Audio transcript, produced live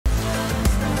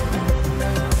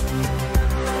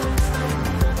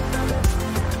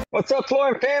What's up,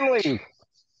 flooring family?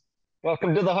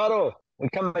 Welcome to the huddle. We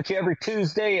come at you every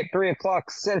Tuesday at 3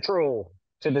 o'clock Central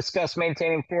to discuss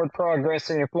maintaining forward progress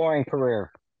in your flooring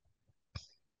career. If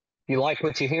you like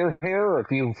what you hear here, or if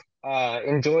you've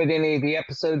enjoyed any of the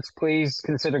episodes, please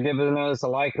consider giving us a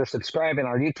like or subscribe in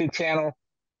our YouTube channel.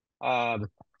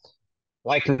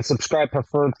 Like and subscribe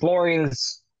Preferred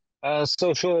Flooring's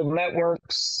social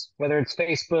networks, whether it's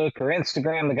Facebook or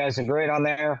Instagram. The guys are great on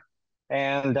there.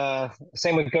 And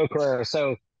same with Go Carrera.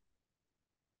 So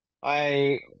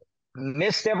I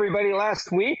missed everybody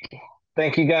last week.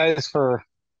 Thank you guys for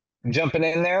jumping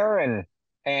in there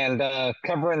and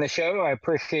covering the show. I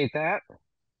appreciate that.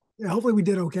 Yeah, hopefully we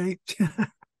did okay.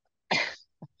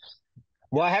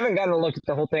 Well, I haven't gotten to look at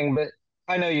the whole thing, but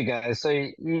I know you guys, so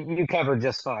you covered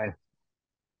just fine.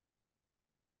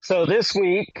 So this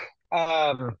week,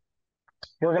 we're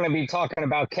going to be talking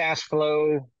about cash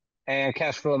flow and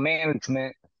cash flow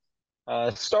management,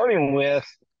 starting with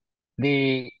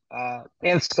the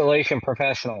installation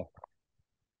professional.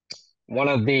 One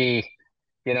of the,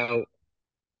 you know,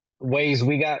 ways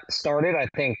we got started, I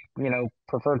think,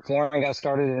 Preferred Flooring got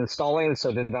started installing,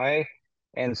 so did I.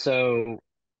 And so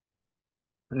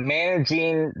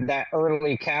managing that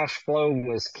early cash flow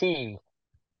was key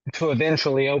to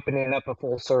eventually opening up a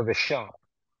full service shop.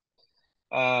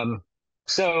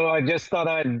 So I just thought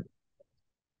I'd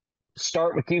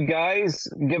start with you guys,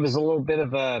 give us a little bit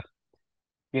of a,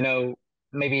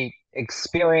 maybe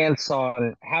experience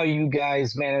on how you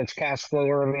guys manage cash flow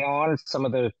early on, some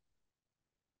of the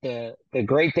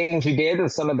great things you did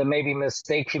and some of the maybe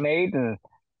mistakes you made,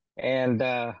 and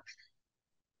then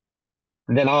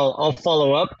I'll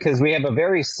follow up because we have a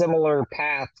very similar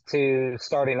path to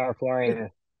starting our flooring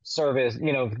service,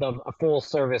 a full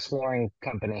service flooring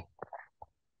company.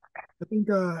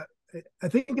 I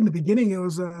think in the beginning it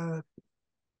was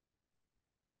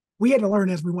we had to learn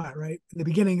as we went, right? In the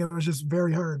beginning it was just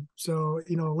very hard. So,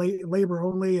 labor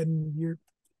only, and you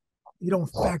don't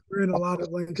factor in a lot of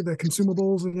like the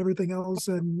consumables and everything else,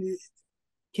 and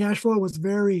cash flow was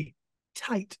very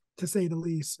tight to say the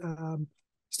least.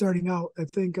 Starting out, I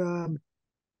think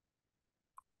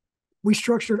we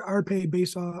structured our pay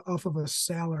based off of a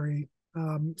salary,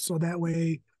 so that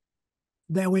way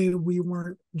we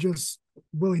weren't just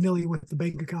willy-nilly with the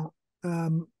bank account.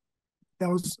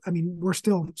 We're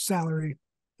still salary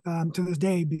to this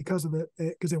day because of it,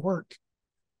 because it worked.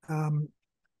 But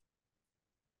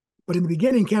in the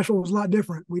beginning, cash flow was a lot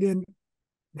different. We didn't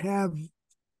have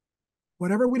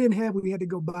whatever we didn't have, we had to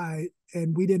go buy,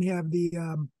 and we didn't have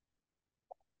the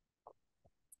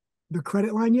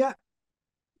credit line yet,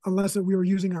 unless we were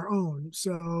using our own.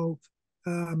 So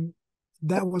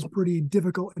that was pretty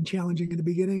difficult and challenging in the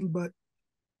beginning. But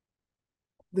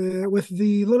with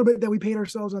the little bit that we paid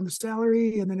ourselves on the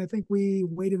salary, and then I think we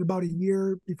waited about a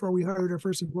year before we hired our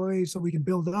first employee so we can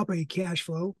build up a cash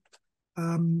flow.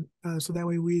 So that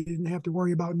way we didn't have to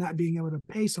worry about not being able to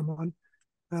pay someone.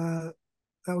 That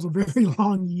was a very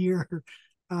long year.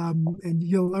 And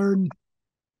you learn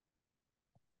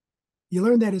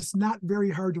that it's not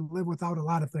very hard to live without a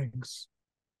lot of things.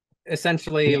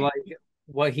 Essentially, like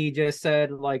what he just said,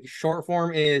 like short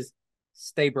form is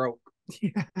stay broke.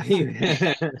 Yeah.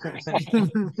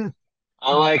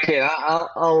 I like it.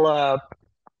 I'll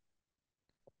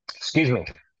excuse me,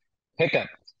 hiccup.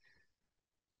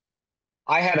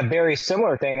 I had a very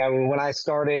similar thing. I mean, when I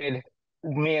started,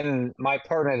 me and my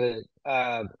partner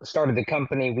that started the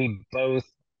company, we both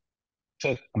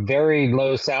took very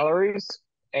low salaries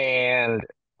and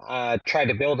tried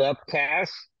to build up cash.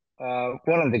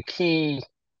 One of the key,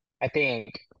 I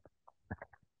think,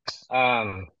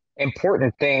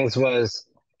 important things was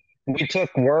we took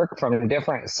work from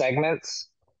different segments.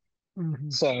 Mm-hmm.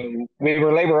 So we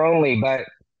were labor only, but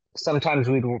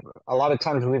a lot of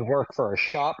times we'd work for a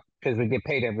shop because we get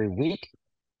paid every week.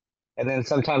 And then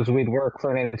sometimes we'd work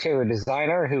for an interior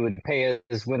designer who would pay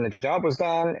us when the job was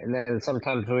done. And then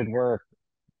sometimes we'd work,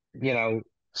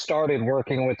 started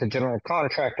working with the general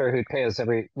contractor who'd pay us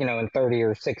every, in 30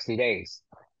 or 60 days.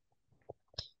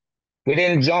 We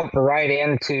didn't jump right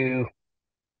into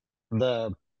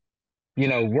the,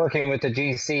 working with the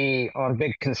GC on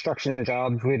big construction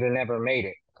jobs. We'd have never made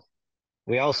it.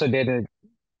 We also didn't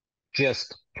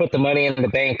just put the money in the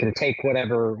bank and take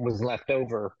whatever was left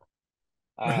over.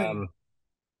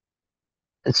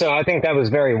 So I think that was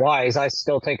very wise. I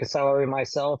still take a salary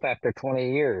myself after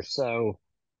 20 years. So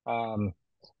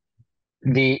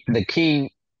the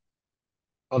key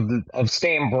of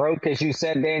staying broke, as you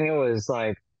said, Daniel, is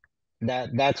like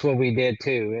that's what we did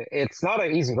too. It's not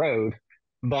an easy road,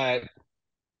 but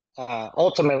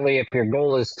ultimately, if your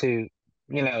goal is to,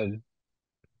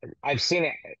 I've seen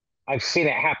it I've seen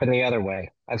it happen the other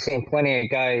way. I've seen plenty of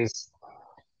guys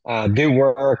do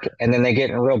work and then they get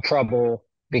in real trouble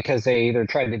because they either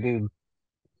try to do,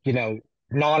 you know,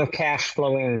 non-cash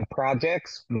flowing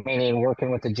projects, meaning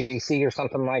working with the GC or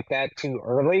something like that too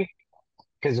early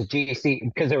because the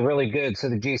GC, because they're really good. So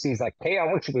the GC's like, hey, I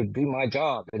want you to do my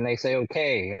job. And they say,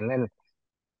 okay. And then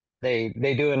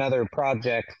they do another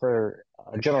project for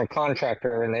a general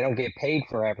contractor and they don't get paid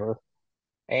forever.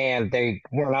 And they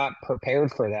were not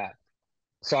prepared for that.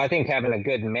 So I think having a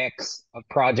good mix of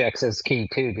projects is key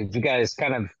too. Did you guys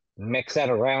kind of mix that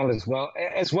around as well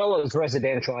as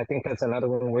residential? I think that's another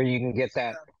one where you can get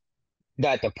that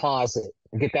deposit,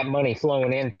 get that money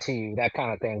flowing into you, that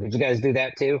kind of thing. Did you guys do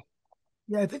that too?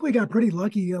 Yeah, I think we got pretty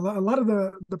lucky. A lot of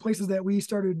the places that we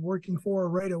started working for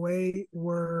right away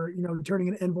were, you know, turning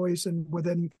an invoice, and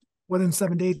within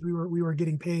 7 days we were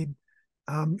getting paid.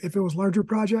 If it was larger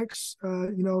projects,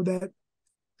 you know, that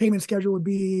payment schedule would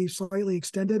be slightly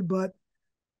extended, but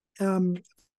um,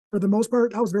 for the most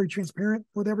part, I was very transparent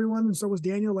with everyone, and so was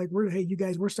Daniel. Like, hey, you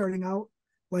guys, we're starting out.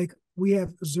 Like, we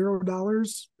have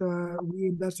 $0. We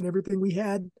invested everything we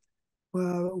had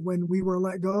when we were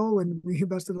let go, and we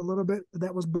invested a little bit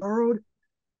that was borrowed.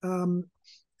 And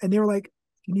they were like,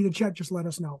 if you need a check, just let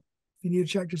us know. If you need a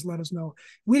check, just let us know.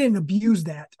 We didn't abuse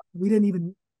that. We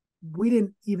didn't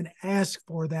even ask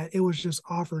for that. It was just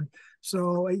offered.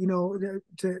 So, you know,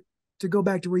 to go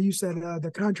back to where you said the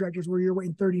contractors where you're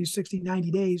waiting 30, 60, 90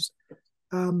 days,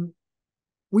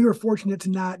 we were fortunate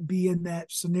to not be in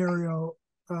that scenario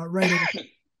right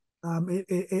away.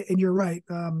 And you're right.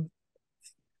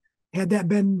 Had that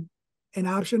been an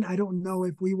option, I don't know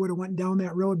if we would have went down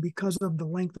that road because of the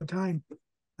length of time.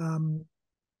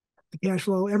 The cash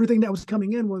flow, everything that was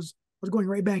coming in was going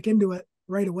right back into it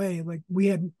right away. Like we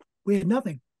had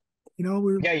nothing. You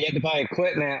know, Yeah, you had to buy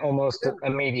equipment almost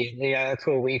immediately. Yeah, that's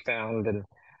what we found. And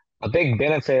a big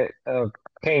benefit of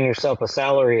paying yourself a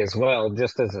salary as well,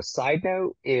 just as a side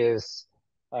note, is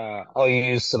I'll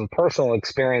use some personal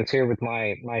experience here with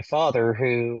my father,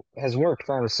 who has worked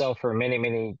for himself for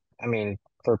many, I mean,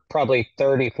 for probably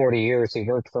 30, 40 years. He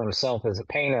worked for himself as a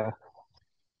painter.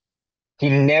 He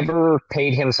never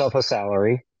paid himself a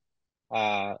salary.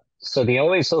 So the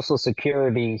only Social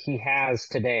Security he has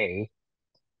today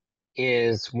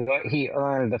is what he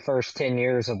earned the first 10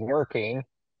 years of working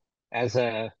as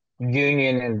a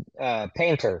union and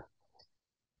painter.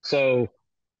 So,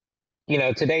 you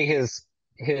know, today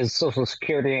his Social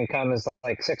Security income is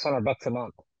like $600 a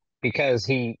month because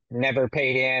he never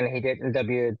paid in. He didn't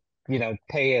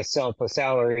pay himself a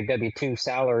salary, W-2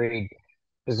 salaried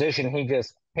position. He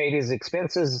just paid his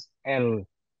expenses and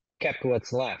kept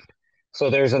what's left. So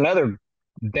there's another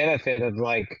benefit of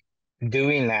like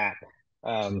doing that.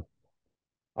 Um,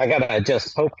 I gotta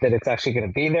just hope that it's actually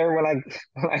gonna be there when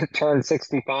I turn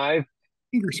 65.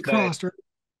 fingers But crossed, right?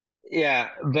 yeah,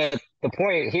 but the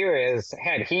point here is,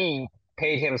 had he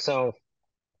paid himself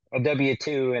a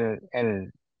W-2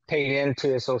 and paid into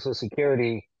his Social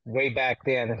Security way back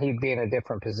then, he'd be in a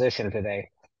different position today.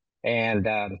 And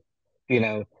you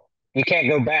know, you can't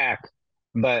go back.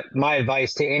 But my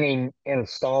advice to any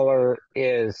installer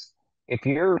is, if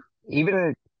you're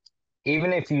even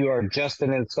even if you are just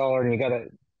an installer and you got a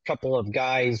couple of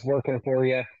guys working for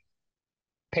you,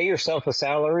 pay yourself a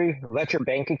salary, let your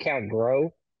bank account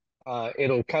grow.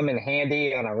 It'll come in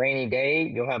handy on a rainy day.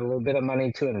 You'll have a little bit of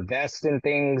money to invest in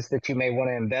things that you may want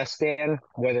to invest in,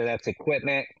 whether that's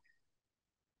equipment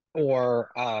or,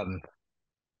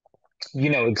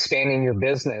 expanding your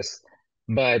business.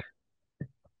 But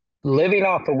living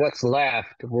off of what's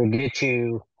left will get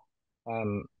you,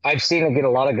 I've seen it get a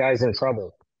lot of guys in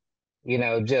trouble,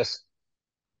 just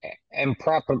and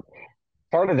proper.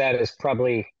 Part of that is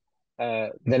probably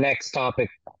the next topic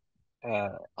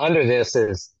under this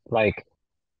is like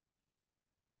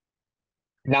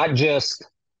not just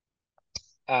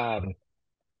how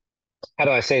do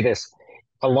I say this?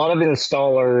 A lot of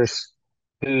installers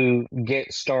who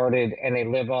get started and they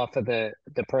live off of the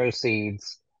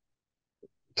proceeds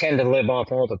tend to live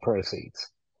off all the proceeds.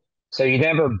 So you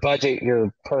never budget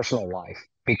your personal life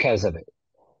because of it.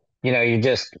 You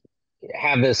just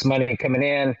have this money coming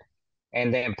in,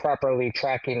 and then properly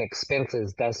tracking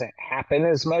expenses doesn't happen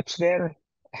as much then.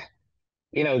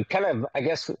 Kind of, I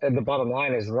guess the bottom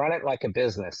line is run it like a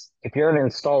business. If you're an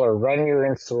installer, run your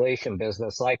installation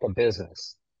business like a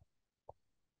business.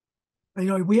 You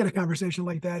know, we had a conversation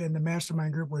like that in the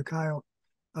mastermind group with Kyle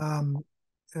um,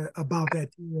 about that.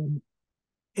 And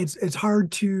it's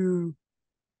hard to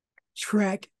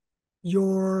track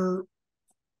your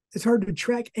it's hard to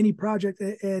track any project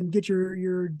and get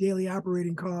your daily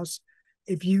operating costs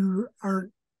if you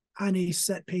aren't on a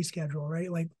set pay schedule,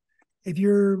 right? Like if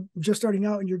you're just starting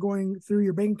out and you're going through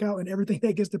your bank account and everything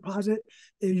that gets deposited,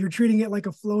 if you're treating it like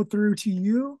a flow through to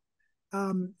you,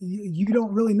 you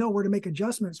don't really know where to make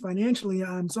adjustments financially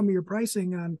on some of your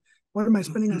pricing on what am I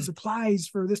spending on supplies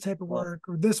for this type of work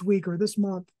or this week or this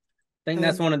month. I think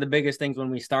that's one of the biggest things when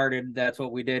we started. That's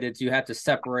what we did. It's you have to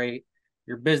separate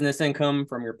your business income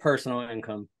from your personal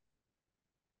income.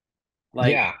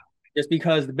 Like, yeah. Just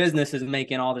because the business is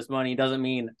making all this money doesn't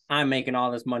mean I'm making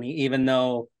all this money, even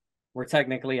though we're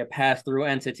technically a pass-through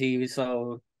entity.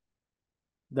 So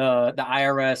the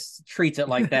IRS treats it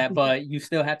like that, but you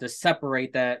still have to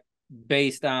separate that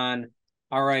based on,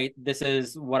 all right, this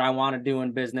is what I want to do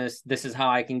in business. This is how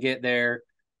I can get there.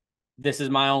 This is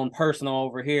my own personal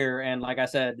over here. And like I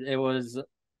said, it wasn't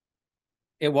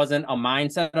a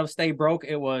mindset of stay broke.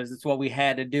 It's what we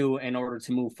had to do in order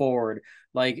to move forward.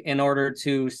 Like in order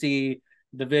to see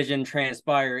the vision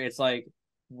transpire, it's like,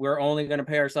 we're only going to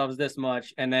pay ourselves this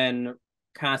much and then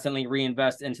constantly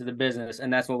reinvest into the business.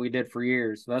 And that's what we did for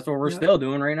years. So that's what we're still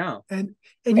doing right now. And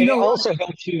it also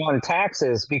helps you on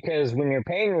taxes, because when you're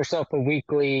paying yourself a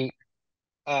weekly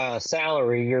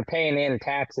salary, you're paying in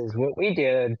taxes. What we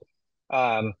did,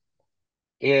 and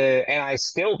I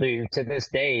still do to this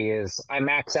day, is I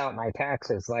max out my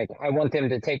taxes. Like I want them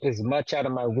to take as much out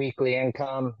of my weekly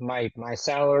income, my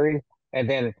salary, and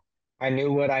then I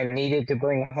knew what I needed to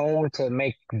bring home to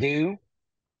make do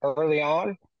early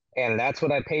on. And that's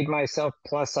what I paid myself.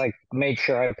 Plus I made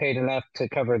sure I paid enough to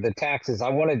cover the taxes. I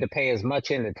wanted to pay as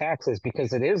much into taxes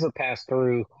because it is a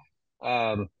pass-through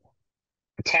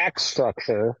tax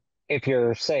structure. If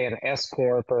you're, say, an S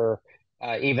Corp or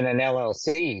even an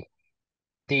LLC,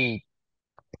 the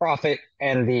profit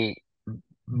and the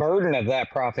burden of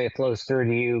that profit flows through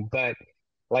to you. But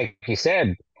like you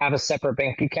said, have a separate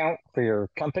bank account for your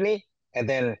company and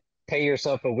then pay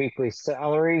yourself a weekly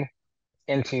salary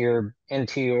into your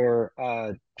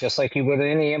just like you would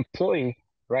any employee,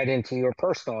 right into your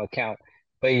personal account.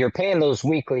 But you're paying those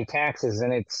weekly taxes,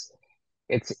 and it's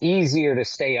easier to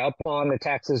stay up on the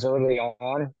taxes early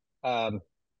on.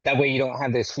 That way you don't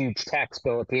have this huge tax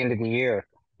bill at the end of the year.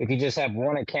 If you just have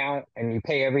one account and you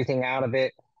pay everything out of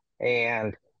it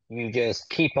and you just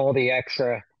keep all the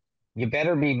extra, you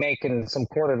better be making some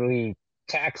quarterly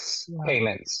tax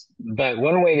payments. But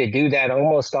one way to do that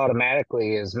almost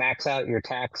automatically is max out your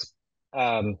tax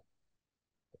amount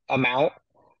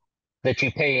that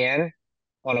you pay in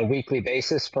on a weekly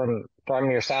basis from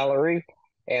your salary.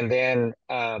 And then,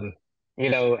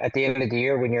 at the end of the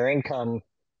year, when your income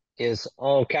is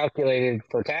all calculated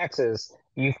for taxes,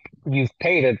 you've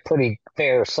paid a pretty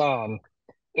fair sum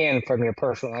in from your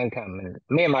personal income. And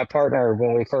me and my partner,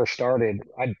 when we first started,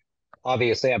 I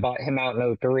bought him out in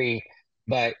 2003,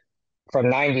 but from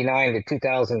 99 to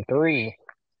 2003,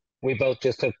 we both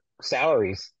just took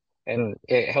salaries, and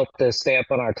it helped us stay up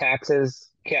on our taxes,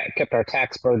 kept our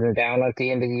tax burden down at the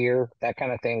end of the year, that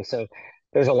kind of thing. So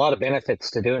there's a lot of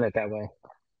benefits to doing it that way.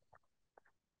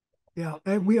 Yeah.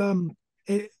 And we,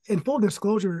 in full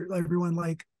disclosure, everyone,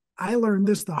 like I learned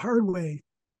this the hard way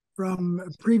from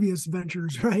previous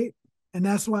ventures, right? And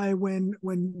that's why when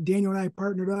Daniel and I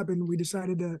partnered up and we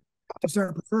decided to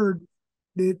start Preferred,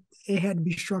 it had to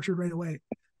be structured right away.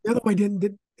 The other way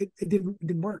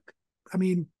didn't work. I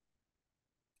mean,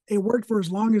 it worked for as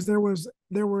long as there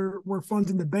were funds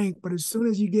in the bank, but as soon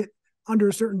as you get under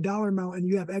a certain dollar amount and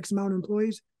you have X amount of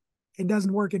employees, it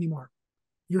doesn't work anymore.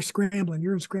 You're scrambling.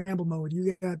 You're in scramble mode.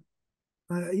 You got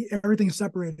everything's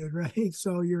separated, right?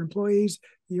 So your employees,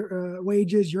 your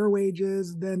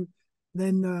wages, then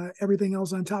everything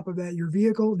else on top of that, your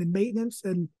vehicle, then maintenance.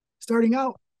 And starting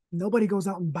out, nobody goes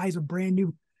out and buys a brand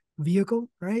new vehicle,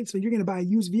 right? So you're going to buy a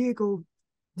used vehicle.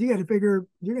 You got to figure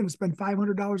you're going to spend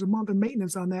 $500 a month in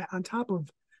maintenance on that, on top of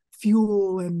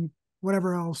fuel and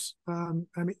whatever else. I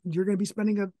mean, you're going to be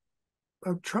spending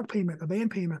a truck payment, a van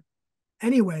payment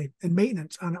anyway, and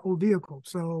maintenance on an old vehicle.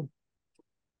 So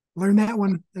learn that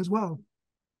one as well.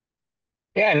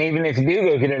 Yeah, and even if you do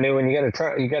go get a new one,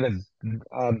 you got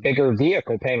a bigger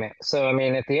vehicle payment. So I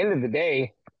mean, at the end of the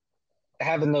day,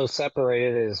 having those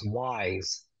separated is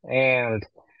wise. And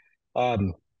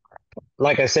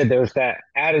like I said, there's that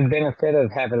added benefit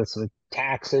of having some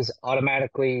taxes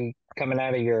automatically coming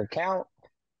out of your account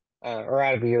or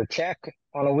out of your check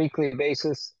on a weekly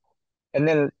basis. And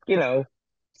then,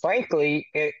 frankly,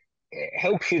 it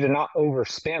helps you to not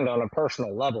overspend on a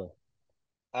personal level.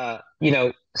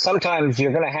 Sometimes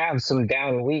you're going to have some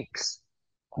down weeks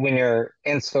when you're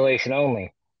installation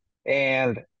only.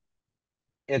 And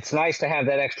it's nice to have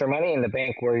that extra money in the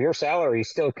bank where your salary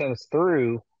still comes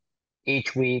through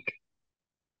each week,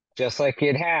 just like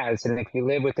it has. And if you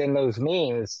live within those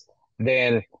means,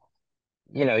 then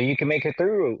you can make it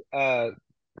through, a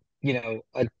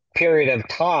period of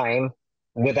time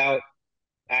without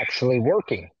actually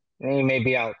working. And you may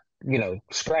be out,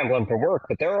 scrambling for work,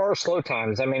 but there are slow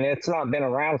times. I mean, it's not been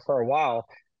around for a while,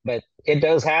 but it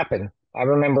does happen. I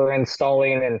remember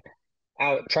installing and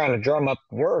out trying to drum up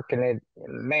work, and it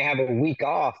may have a week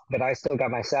off, but I still got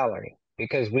my salary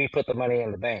because we put the money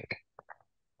in the bank.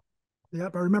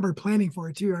 Yep, I remember planning for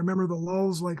it too. I remember the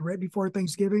lulls like right before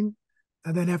Thanksgiving,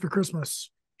 and then after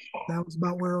Christmas. That was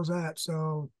about where I was at.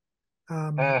 So,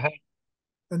 Uh-huh.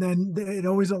 and then it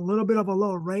always a little bit of a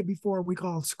lull right before we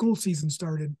call school season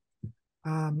started.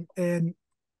 And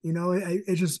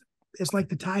it's like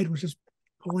the tide was just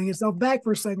pulling itself back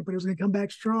for a second, but it was going to come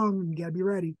back strong, and you got to be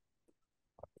ready.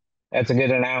 That's a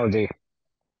good analogy.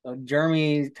 So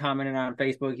Jeremy commented on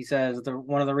Facebook. He says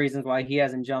one of the reasons why he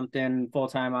hasn't jumped in full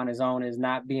time on his own is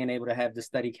not being able to have the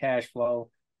steady cash flow.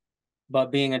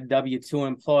 But being a W-2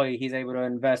 employee, he's able to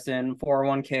invest in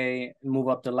 401k, move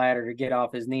up the ladder to get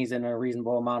off his knees in a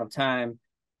reasonable amount of time.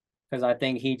 Because I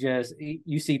think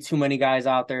you see too many guys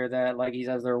out there that, like he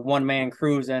says, they're one-man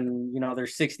crews and, they're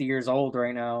 60 years old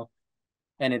right now.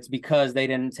 And it's because they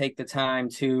didn't take the time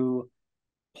to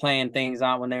plan things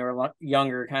out when they were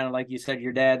younger. Kind of like you said,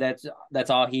 your dad, that's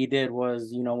all he did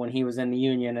was, when he was in the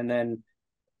union, and then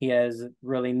he has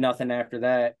really nothing after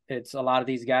that. It's a lot of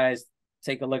these guys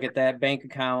take a look at that bank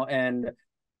account, and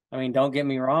I mean, don't get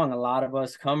me wrong, a lot of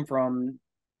us come from,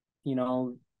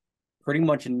 pretty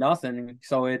much nothing.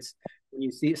 So it's when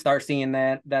you start seeing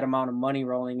that amount of money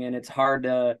rolling in, it's hard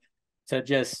to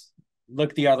just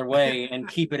look the other way and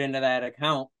keep it into that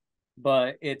account.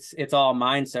 But it's all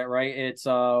mindset, right? It's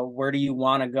where do you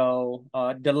want to go?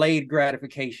 Delayed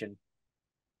gratification.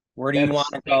 Where do you want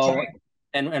to go? Right.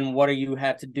 And what do you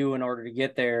have to do in order to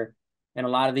get there? And a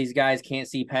lot of these guys can't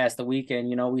see past the weekend.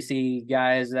 We see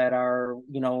guys that are,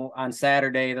 on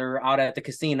Saturday, they're out at the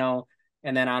casino,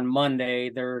 and then on Monday,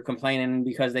 they're complaining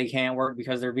because they can't work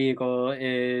because their vehicle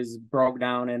is broke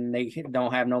down and they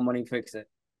don't have no money to fix it.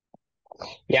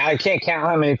 Yeah, I can't count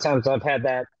how many times I've had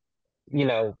that,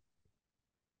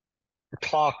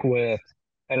 talk with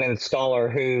an installer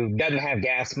who doesn't have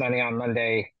gas money on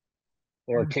Monday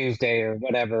or Tuesday or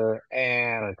whatever,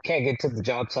 and can't get to the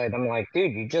job site. I'm like,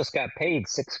 dude, you just got paid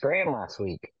 $6,000 last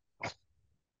week.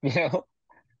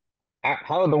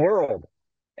 How in the world?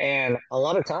 And a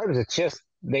lot of times it's just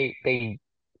it's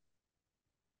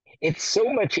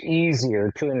so much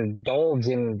easier to indulge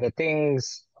in the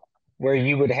things where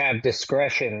you would have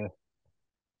discretion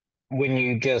when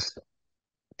you just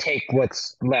take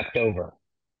what's left over.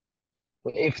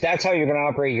 If that's how you're going to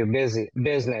operate your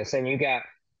business, and you got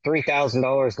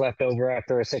 $3,000 left over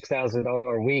after a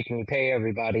 $6,000 week, and you pay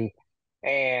everybody,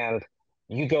 and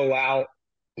you go out,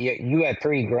 you had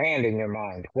 $3,000 in your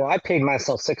mind. Well, I paid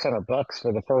myself $600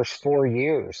 for the first 4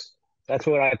 years. That's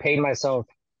what I paid myself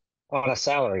on a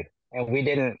salary, and we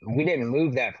didn't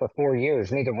move that for 4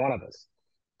 years, neither one of us.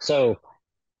 So,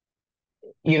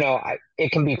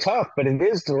 it can be tough, but it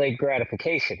is delayed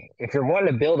gratification. If you're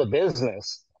wanting to build a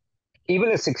business,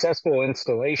 even a successful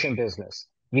installation business,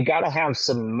 you got to have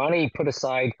some money put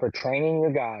aside for training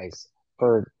your guys,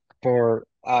 for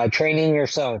training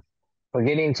yourself, for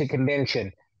getting to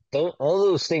convention. All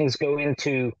those things go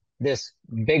into this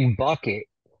big bucket,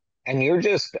 and you're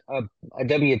just a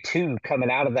W-2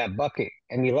 coming out of that bucket,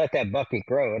 and you let that bucket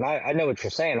grow. And I know what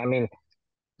you're saying. I mean,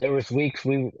 there was weeks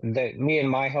me and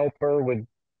my helper would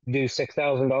do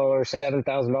 $6,000,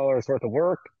 $7,000 worth of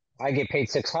work. I get paid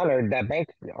 600. That bank,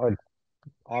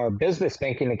 our business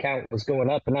banking account was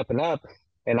going up and up and up,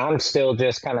 and I'm still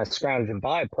just kind of scrounging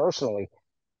by personally.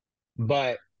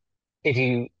 But if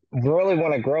you really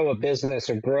want to grow a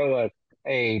business or grow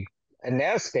a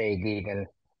nest egg, even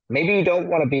maybe you don't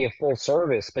want to be a full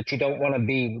service, but you don't want to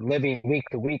be living week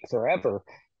to week forever.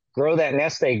 Grow that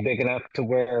nest egg big enough to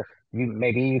where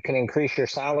you can increase your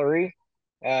salary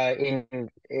in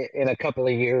a couple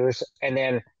of years, and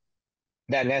then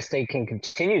that nest egg can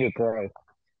continue to grow,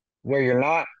 where you're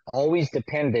not always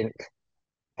dependent.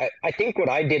 I think what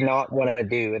I did not want to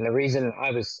do, and the reason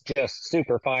I was just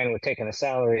super fine with taking a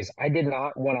salary, is I did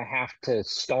not want to have to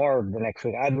starve the next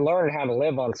week. I'd learned how to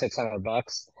live on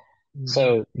 $600,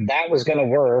 so that was going to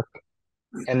work.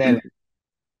 And then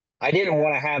I didn't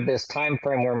want to have this time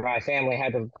frame where my family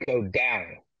had to go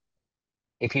down.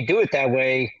 If you do it that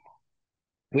way,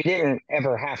 we didn't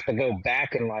ever have to go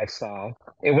back in lifestyle.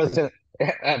 It wasn't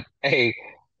a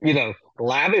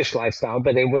lavish lifestyle,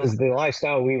 but it was the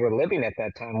lifestyle we were living at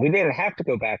that time. We didn't have to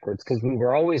go backwards because we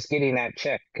were always getting that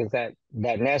check, because that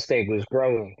nest egg was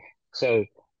growing. So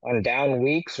on down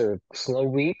weeks or slow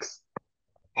weeks,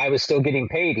 I was still getting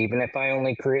paid, even if I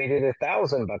only created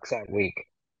 $1,000 that week.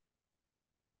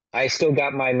 I still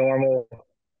got my normal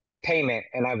payment,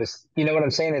 and I was, you know what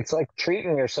I'm saying? It's like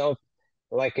treating yourself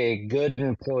like a good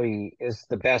employee is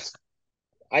the best.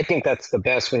 I think that's the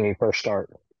best when you first start.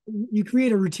 You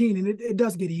create a routine, and it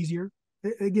does get easier.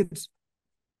 It gets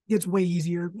way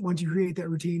easier once you create that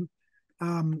routine.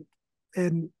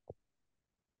 And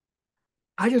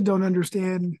I just don't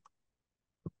understand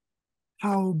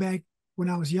how back when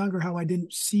I was younger, how I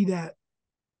didn't see that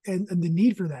and the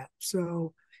need for that.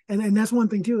 So, and that's one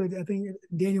thing too. I think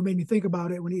Daniel made me think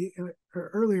about it when he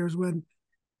earlier is when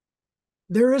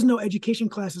there is no education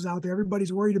classes out there.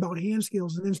 Everybody's worried about hand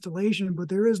skills and installation, but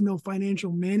there is no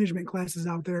financial management classes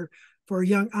out there for a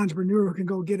young entrepreneur who can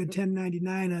go get a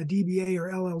 1099, a DBA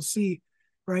or LLC,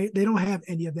 right? They don't have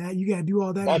any of that. You got to do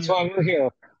all that. That's why we're here.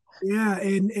 Yeah,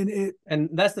 and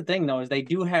that's the thing though, is they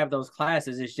do have those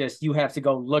classes. It's just you have to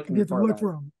go looking for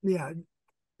them. Yeah,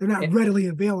 they're not readily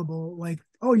available. Like,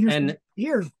 oh,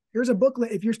 here's a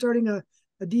booklet. If you're starting a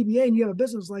DBA and you have a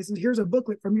business license, here's a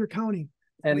booklet from your county.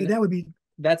 And I mean, that would be.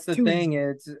 That's the thing.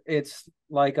 It's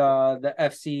like the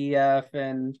FCEF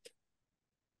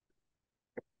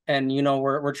and you know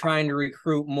we're trying to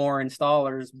recruit more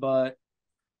installers, but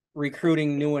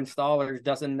recruiting new installers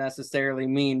doesn't necessarily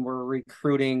mean we're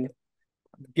recruiting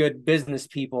good business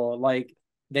people. Like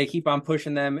they keep on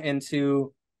pushing them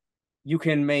into, you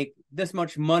can make this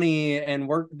much money and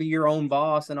be your own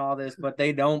boss and all this, but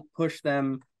they don't push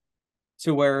them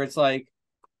to where it's like,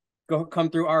 come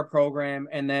through our program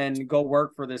and then go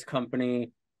work for this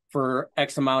company for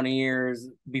X amount of years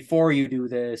before you do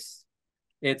this.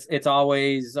 It's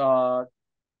always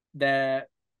that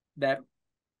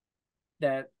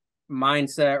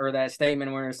mindset or that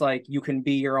statement where it's like you can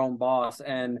be your own boss.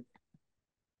 And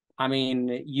I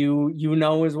mean, you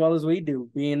know as well as we do,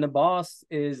 being the boss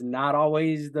is not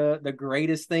always the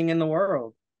greatest thing in the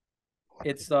world.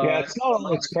 It's it's not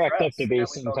always cracked up to be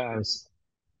sometimes.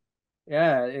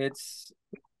 Yeah, it's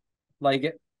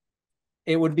like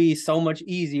it would be so much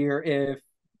easier if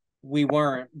we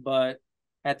weren't, but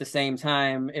at the same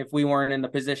time, if we weren't in the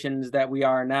positions that we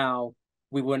are now,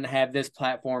 we wouldn't have this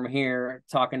platform here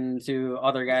talking to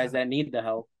other guys that need the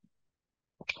help.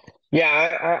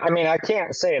 Yeah, I mean, I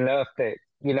can't say enough that,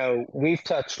 you know, we've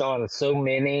touched on so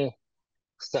many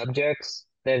subjects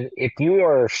that if you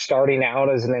are starting out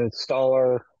as an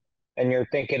installer and you're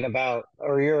thinking about,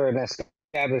 or you're an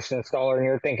established installer and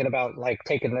you're thinking about like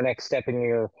taking the next step in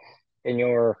your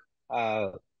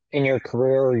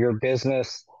career or your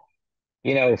business,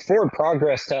 you know, forward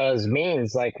progress to us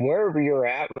means like wherever you're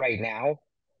at right now,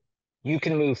 you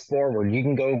can move forward. You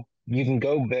can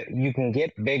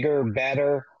get bigger,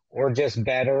 better, or just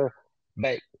better.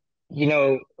 But, you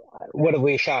know, what have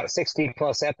we shot? 60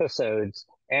 plus episodes.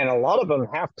 And a lot of them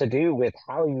have to do with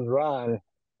how you run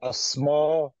a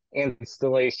small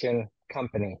installation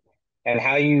company and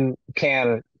how you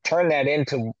can turn that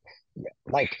into,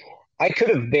 like, I could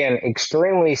have been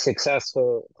extremely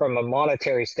successful from a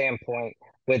monetary standpoint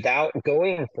without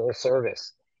going full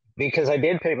service because I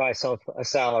did pay myself a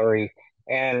salary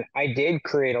and I did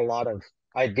create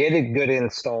I did good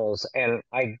installs and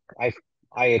I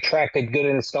attracted good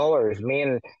installers. Me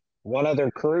and one other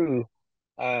crew,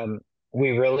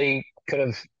 we really could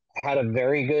have had a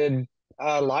very good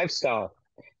lifestyle.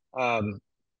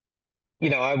 You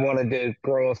know, I wanted to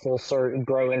grow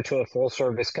into a full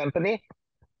service company.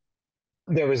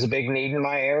 There was a big need in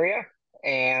my area,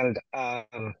 and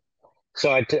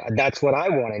so that's what I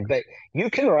wanted. But you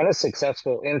can run a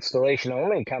successful installation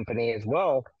only company as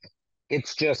well.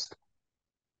 It's just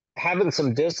having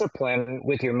some discipline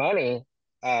with your money.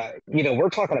 You know, we're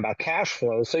talking about cash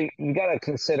flow, so you got to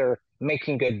consider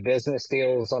making good business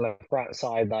deals on the front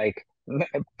side, like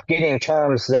getting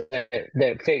terms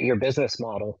that fit your business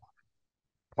model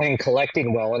and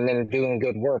collecting well, and then doing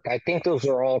good work. I think those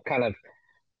are all kind of,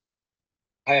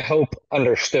 I hope,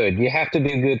 understood. You have to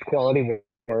do good quality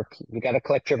work. You got to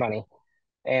collect your money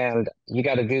and you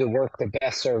got to do the work that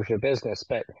best serves your business.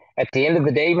 But at the end of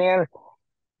the day, man,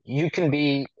 you can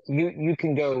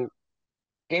go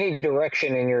any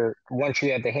direction in once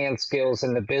you have the hand skills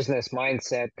and the business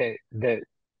mindset that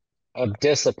of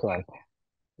discipline.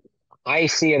 I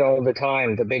see it all the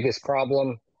time. The biggest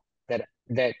problem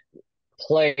that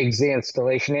plagues the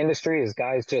installation industry is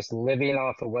guys just living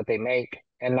off of what they make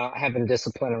and not having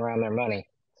discipline around their money.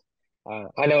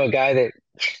 I know a guy that,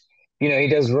 you know, he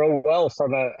does real well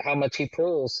from how much he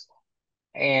pulls.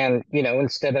 And, you know,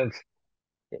 instead of,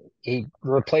 he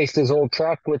replaced his old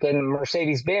truck with a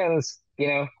Mercedes Benz, you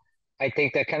know, I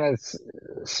think that kind of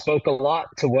spoke a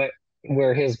lot to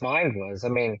where his mind was. I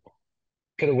mean,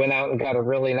 could have went out and got a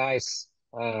really nice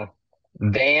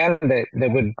van that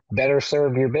would better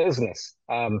serve your business.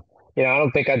 You know, I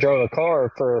don't think I drove a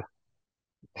car for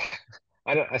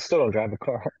I still don't drive a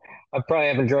car. I probably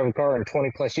haven't driven a car in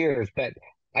 20 plus years, but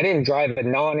I didn't drive a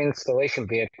non-installation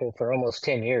vehicle for almost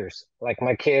 10 years. Like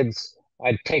my kids,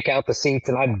 I'd take out the seats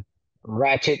and I'd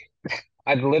ratchet.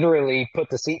 I'd literally put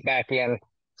the seat back in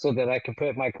so that I could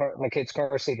put my kid's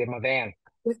car seat in my van.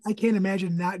 I can't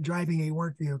imagine not driving a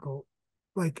work vehicle,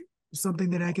 like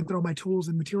something that I can throw my tools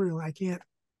and material. I can't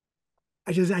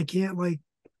like,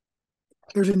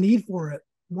 there's a need for it.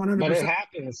 But it 100%.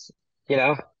 happens, you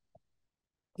know?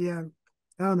 Yeah.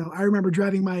 I don't know. I remember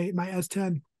driving my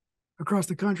S10 across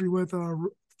the country with a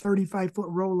 35-foot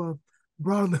roll of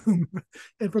broadloom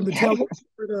and from the tail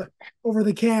over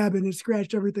the cab, and it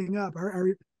scratched everything up.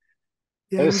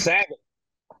 It was sad.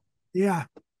 Yeah.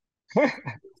 I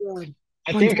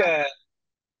think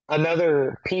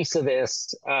another piece of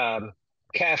this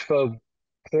cash flow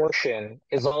portion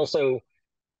is also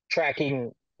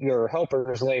tracking your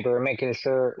helper's labor and making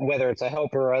sure, whether it's a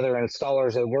helper or other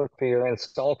installers that work for your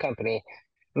install company,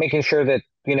 making sure that,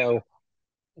 you know,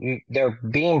 they're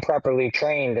being properly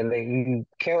trained and that you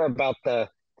care about the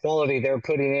quality they're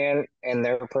putting in and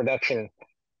their production.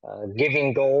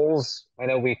 Giving goals. I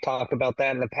know we've talked about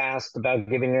that in the past about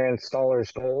giving your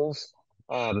installers goals.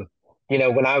 You know,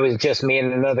 when I was just me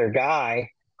and another guy,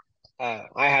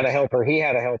 I had a helper, he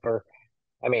had a helper.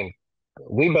 I mean,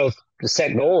 we both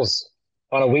set goals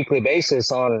on a weekly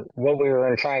basis on what we were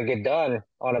going to try and get done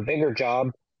on a bigger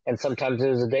job. And sometimes it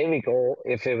was a daily goal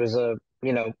if it was a,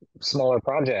 you know, smaller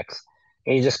projects.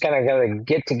 And you just kind of got to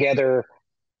get together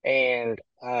and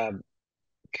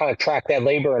kind of track that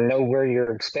labor and know where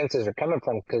your expenses are coming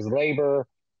from, because labor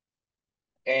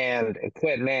and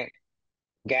equipment,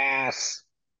 gas,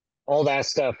 all that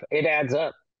stuff, it adds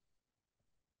up.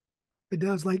 It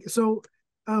does. Like, so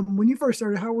when you first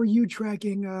started, how were you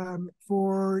tracking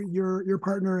for your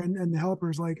partner and the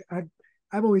helpers? Like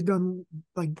I've always done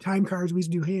like time cards. We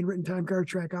used to do handwritten time cards,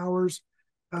 track hours.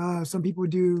 Some people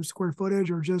would do square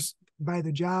footage or just by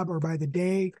the job or by the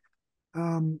day.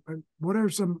 What are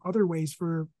some other ways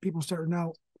for people starting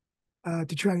out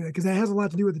to track that? Because that has a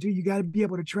lot to do with it too. You got to be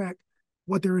able to track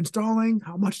what they're installing,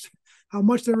 how much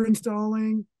they're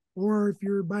installing, or if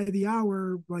you're by the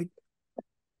hour, like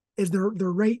is their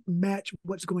rate match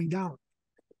what's going down?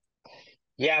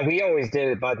 Yeah, we always did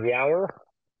it by the hour,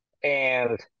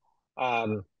 and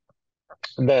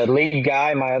the lead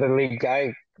guy, my other lead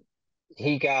guy,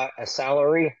 he got a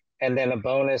salary and then a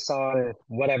bonus on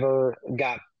whatever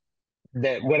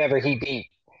he beat.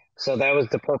 So that was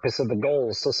the purpose of the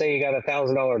goals. So say you got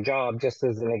 $1,000 job, just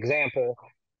as an example,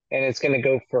 and it's going to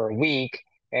go for a week.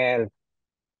 And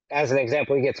as an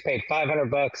example, he gets paid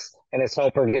 $500 and his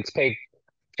helper gets paid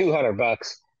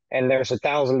 $200, and there's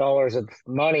 $1,000 of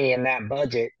money in that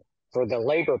budget for the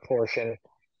labor portion,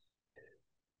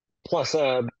 plus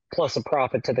a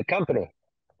profit to the company.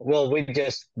 Well, we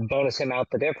just bonus him out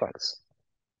the difference.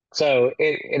 So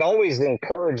it always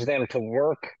encouraged them to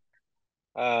work,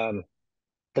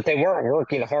 that they weren't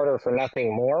working harder for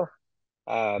nothing more.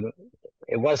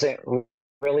 It wasn't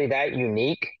really that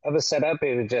unique of a setup.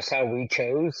 It was just how we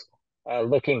chose.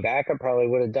 Looking back, I probably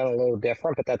would have done a little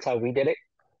different, but that's how we did it.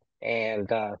 And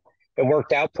it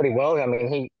worked out pretty well. I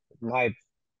mean, my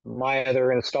other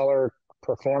installer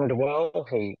performed well.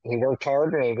 He worked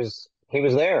hard and he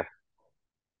was there.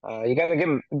 You got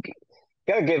to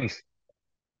give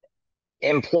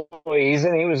employees,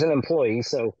 and he was an employee,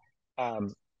 so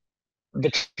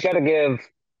but you got to give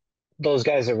those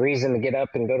guys a reason to get up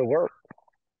and go to work.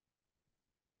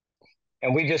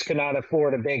 And we just could not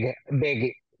afford a big,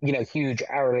 you know, huge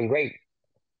hourly rate.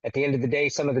 At the end of the day,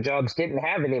 some of the jobs didn't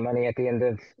have any money at the end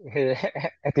of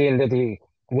the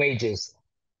wages.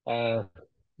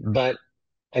 But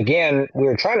again, we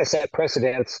were trying to set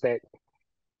precedents that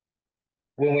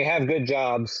when we have good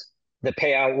jobs that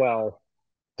pay out well,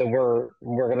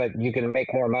 that you can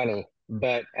make more money.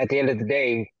 But at the end of the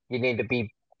day, you need to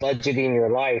be budgeting your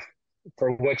life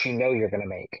for what you know you're going to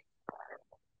make.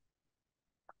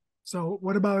 So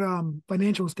what about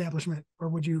financial establishment? Or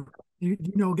would you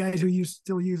know guys who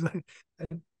still use a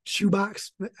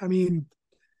shoebox? I mean,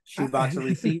 shoebox of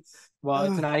receipts.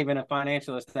 Well, it's not even a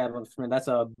financial establishment. That's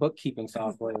a bookkeeping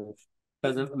software.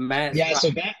 Because Matt, yeah.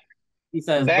 So he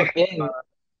says back then,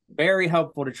 very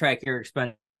helpful to track your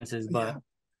expenses, but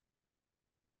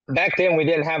back then we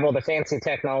didn't have all the fancy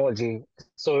technology,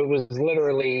 so it was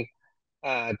literally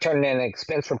turning in an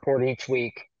expense report each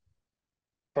week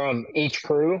from each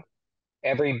crew,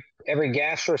 every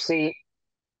gas receipt,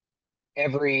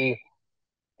 everything.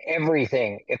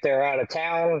 If they're out of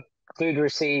town, food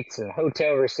receipts and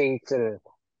hotel receipts and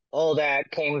all that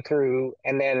came through.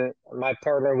 And then my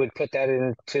partner would put that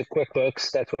into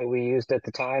QuickBooks. That's what we used at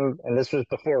the time. And this was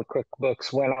before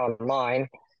QuickBooks went online.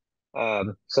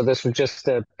 So this was just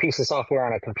a piece of software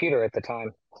on a computer at the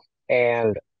time.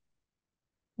 And,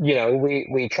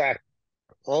 we tracked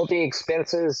all the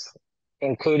expenses,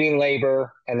 including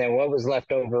labor, and then what was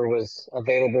left over was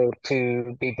available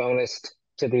to be bonused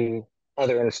to the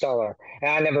other installer.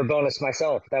 And I never bonused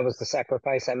myself. That was the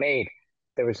sacrifice I made.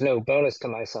 There was no bonus to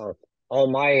myself. All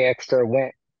my extra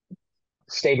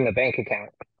stayed in the bank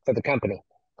account for the company.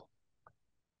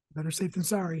 Better safe than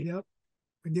sorry. Yep.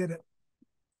 We did it.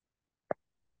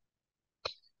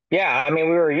 Yeah, I mean,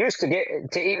 we were used to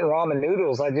eating ramen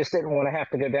noodles. I just didn't want to have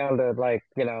to go down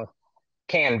to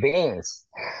canned beans.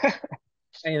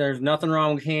 Hey, there's nothing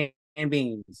wrong with canned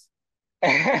beans.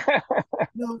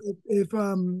 No,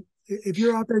 if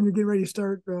you're out there and you're getting ready to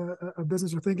start a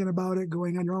business or thinking about it,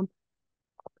 going on your own,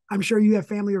 I'm sure you have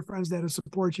family or friends that will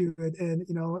support you. And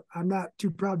I'm not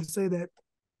too proud to say that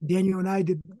Daniel and I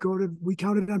we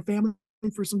counted on family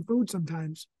for some food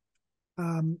sometimes.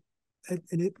 And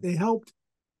it helped.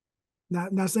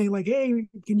 Not saying like, hey,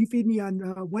 can you feed me on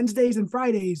Wednesdays and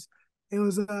Fridays? It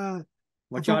was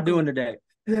what y'all doing today?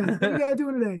 Yeah, what are you guys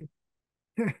doing today?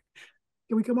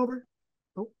 Can we come over?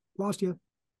 Oh, lost you.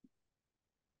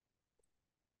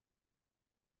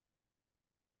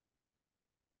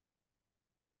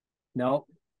 Nope.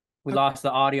 We lost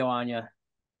the audio on you.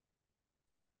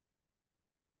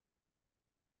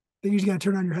 Then you just got to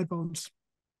turn on your headphones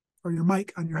or your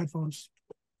mic on your headphones.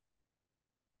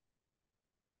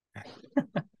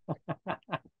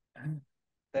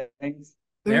 Thanks.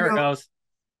 There it goes.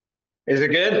 Is it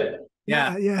good?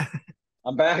 Yeah.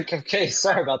 I'm back. Okay,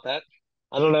 sorry about that.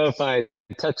 I don't know if I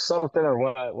touched something or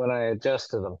what when I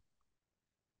adjusted them.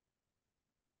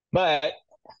 But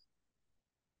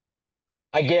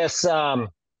I guess you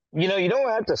don't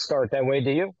have to start that way,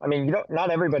 do you? I mean,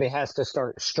 not everybody has to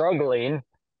start struggling.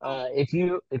 If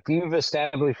you've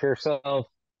established yourself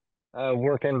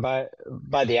working by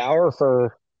the hour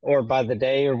or by the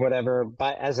day or whatever,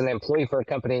 as an employee for a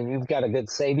company, and you've got a good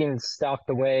savings stocked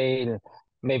away and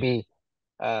maybe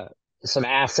some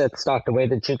assets stocked away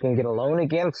that you can get a loan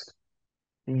against,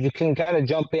 you can kind of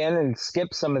jump in and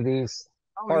skip some of these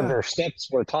harder steps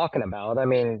we're talking about. I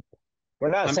mean,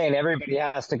 we're not saying everybody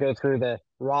has to go through the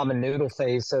ramen noodle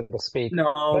phase, so to speak.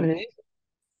 No.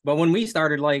 But when we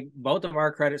started, like, both of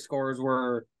our credit scores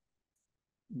were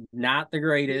not the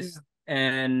greatest. Yeah.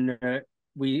 And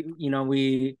we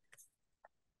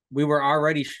were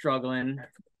already struggling,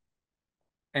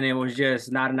 and it was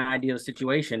just not an ideal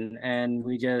situation. And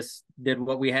we just did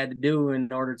what we had to do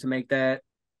in order to make that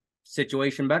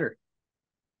situation better.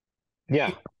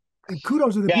 Yeah. And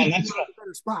kudos to the people in a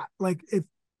better spot. Like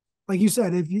you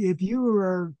said, if you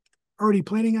were already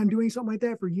planning on doing something like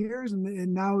that for years,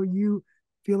 and now you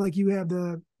feel like you have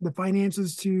the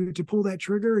finances to pull that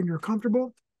trigger and you're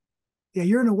comfortable, yeah,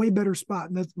 you're in a way better spot,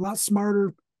 and that's a lot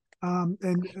smarter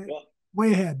and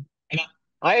way ahead. And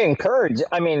I encourage,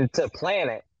 to plan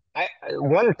it.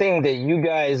 One thing that you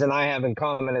guys and I have in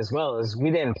common as well is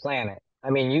we didn't plan it. I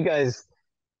mean, you guys,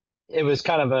 it was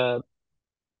kind of a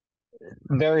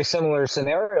very similar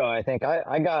scenario. I think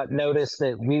I got notice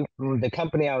that the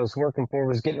company I was working for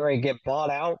was getting ready to get bought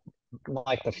out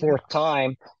like the fourth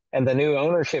time, and the new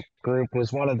ownership group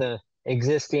was one of the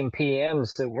existing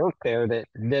PMs that worked there that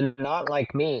did not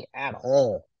like me at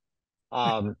all.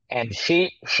 And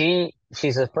she's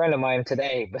a friend of mine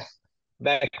today, but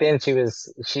back then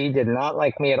she did not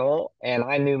like me at all, and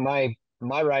I knew my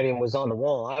writing was on the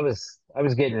wall. I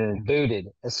was getting booted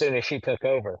as soon as she took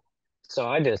over. So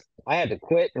I had to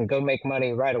quit and go make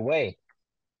money right away.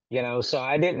 So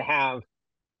I didn't have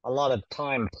a lot of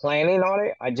time planning on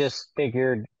it. I just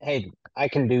figured, hey, I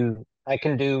can do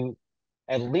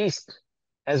at least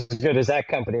as good as that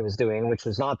company was doing, which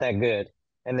was not that good.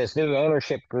 And this new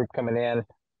ownership group coming in,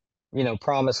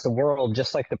 promised the world,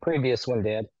 just like the previous one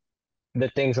did,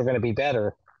 that things were going to be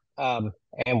better. And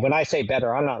when I say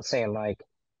better, I'm not saying like,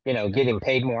 getting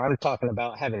paid more. I'm talking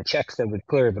about having checks that would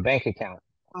clear the bank account.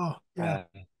 Oh, yeah.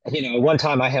 One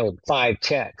time I held 5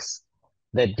 checks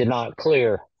that did not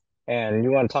clear. And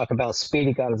you want to talk about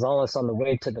Speedy Gonzalez on the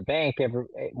way to the bank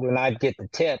when I'd get the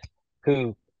tip,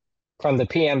 who from the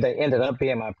PM that ended up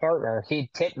being my partner, he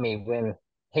tipped me when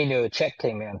he knew a check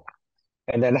came in.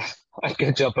 And then I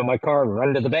could jump in my car and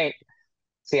run to the bank,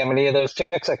 see how many of those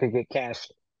checks I could get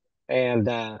cashed. And,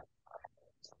 that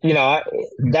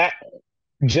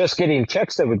just getting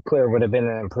checks that would clear would have been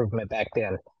an improvement back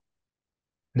then.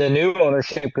 The new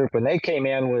ownership group, when they came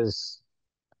in, was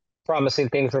promising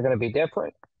things were going to be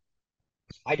different.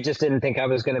 I just didn't think I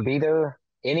was going to be there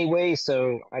anyway,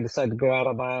 so I decided to go out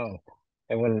on my own.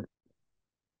 And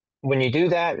when you do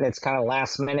that and it's kind of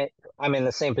last minute, I'm in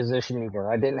the same position you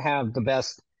were. I didn't have the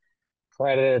best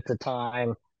credit at the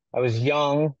time. I was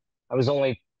young. I was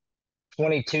only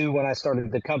 22 when I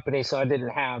started the company, so I didn't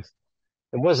have,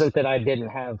 it wasn't that I didn't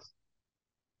have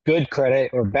good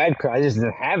credit or bad credit. I just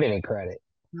didn't have any credit.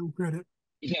 No credit.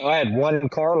 I had one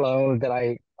car loan that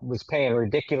I was paying a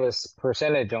ridiculous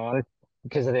percentage on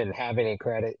because I didn't have any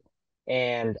credit.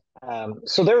 And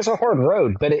so there's a hard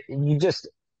road, but you just,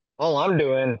 all I'm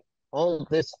doing, all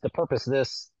this, the purpose of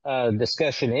this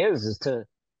discussion is to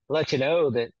let you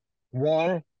know that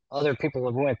one, other people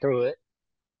have went through it.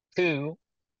 Two,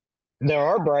 there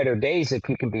are brighter days if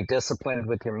you can be disciplined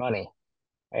with your money.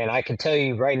 And I can tell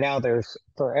you right now, there's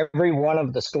for every one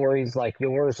of the stories like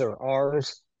yours or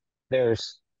ours,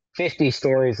 there's 50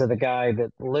 stories of the guy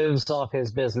that lives off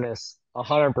his business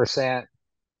 100%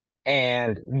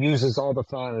 and uses all the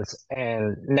funds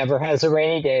and never has a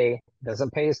rainy day,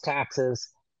 doesn't pay his taxes,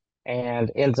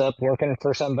 and ends up working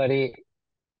for somebody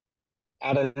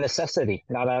out of necessity,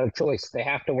 not out of choice. They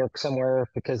have to work somewhere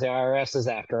because the IRS is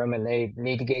after them and they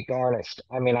need to get garnished.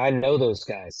 I mean, I know those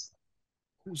guys.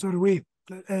 So do we.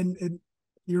 And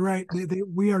you're right.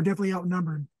 We are definitely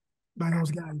outnumbered by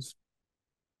those guys.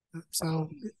 So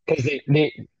because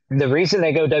the reason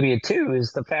they go W-2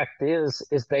 is the fact is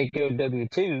they go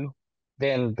W-2,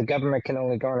 then the government can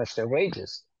only garnish their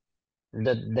wages.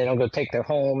 They don't go take their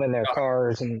home and their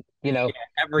cars and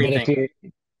everything. But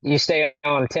if you stay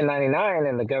on 1099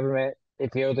 and the government,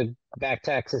 if you owe the back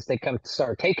taxes, they come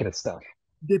start taking stuff.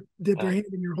 Dip their hand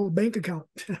in your whole bank account.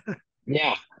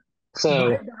 Yeah.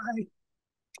 So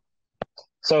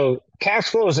so cash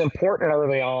flow is important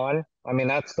early on. I mean,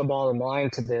 that's the bottom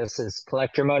line to this is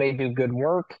collect your money, do good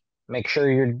work, make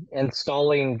sure you're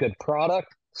installing good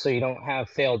product so you don't have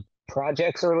failed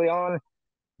projects early on.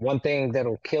 One thing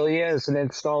that'll kill you as an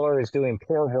installer is doing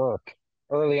poor work.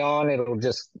 Early on, it'll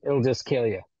just kill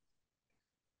you.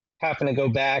 Having to go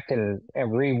back and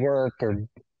rework or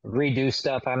redo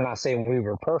stuff. I'm not saying we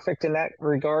were perfect in that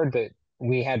regard, but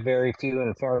we had very few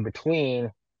and far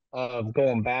between of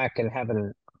going back and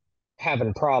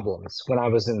having problems when I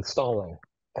was installing.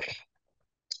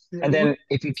 And then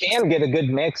if you can get a good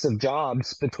mix of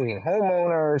jobs between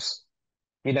homeowners,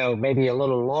 maybe a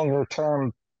little longer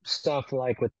term stuff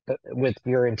like with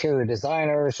your interior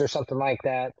designers or something like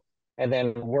that, and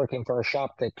then working for a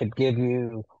shop that could give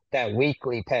you that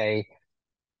weekly pay,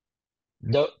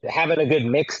 having a good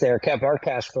mix there kept our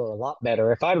cash flow a lot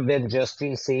better. If I'd have been just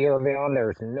GC early on,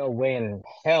 there's no way in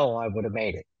hell I would have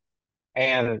made it.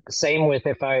 And same with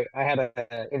if I had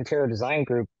an interior design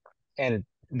group, and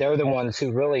they're the ones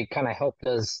who really kind of helped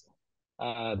us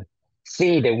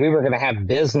see that we were going to have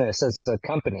business as a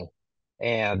company.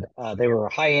 And they were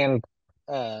a high-end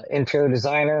interior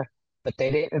designer, but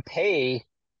they didn't pay.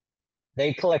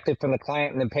 They collected from the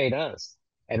client and then paid us.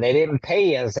 And they didn't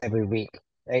pay us every week.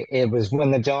 It was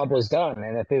when the job was done.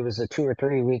 And if it was a 2 or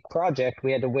 3 week project,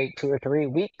 we had to wait 2 or 3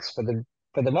 weeks for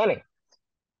the money.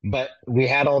 But we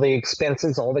had all the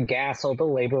expenses, all the gas, all the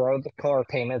labor, all the car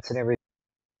payments and everything.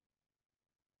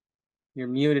 You're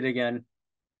muted again.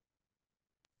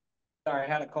 Sorry,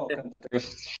 I had a call come through.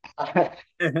 I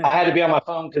had to be on my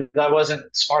phone because I wasn't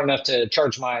smart enough to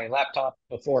charge my laptop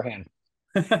beforehand.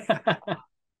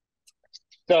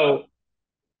 So,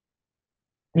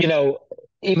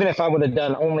 even if I would have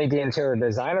done only the interior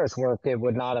designer's work, it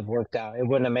would not have worked out. It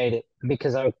wouldn't have made it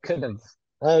because I could have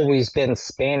always been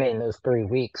spanning those 3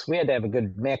 weeks. We had to have a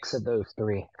good mix of those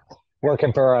three.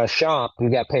 Working for a shop, we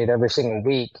got paid every single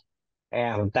week,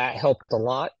 and that helped a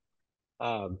lot.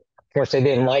 Of course, they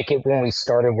didn't like it when we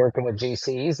started working with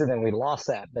GCs, and then we lost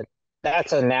that. But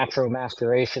that's a natural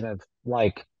maturation of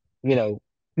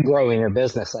growing your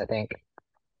business, I think.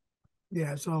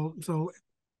 Yeah. So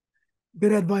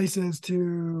good advice is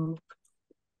to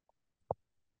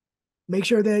make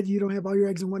sure that you don't have all your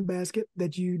eggs in one basket,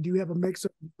 that you do have a mix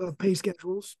of pay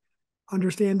schedules,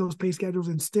 understand those pay schedules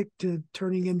and stick to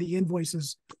turning in the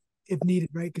invoices if needed,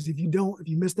 right? Because if you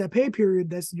miss that pay period,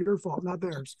 that's your fault, not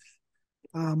theirs.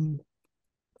 Don't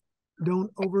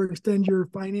overextend your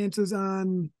finances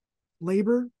on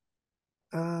labor,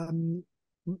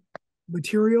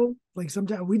 material. Like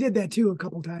sometimes we did that too a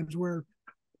couple times where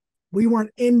we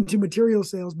weren't into material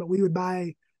sales, but we would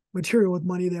buy material with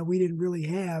money that we didn't really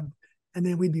have, and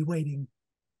then we'd be waiting.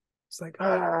 It's like,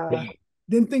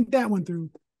 didn't think that one through.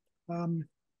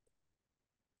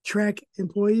 Track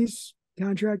employees,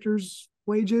 contractors'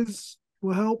 wages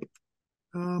will help.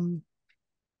 And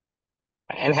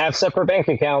have separate bank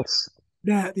accounts.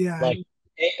 Yeah. Like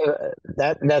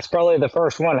That's probably the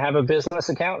first one. Have a business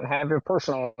account and have your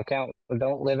personal account.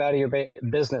 Don't live out of your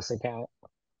business account.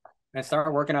 And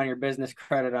start working on your business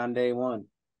credit on day one.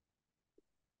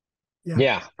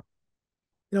 Yeah.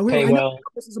 I know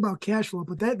this is about cash flow,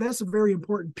 but that's a very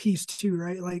important piece too,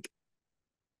 right? Like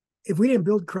if we didn't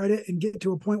build credit and get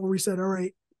to a point where we said, all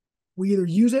right, we either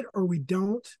use it or we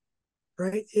don't,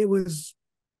 right? It was,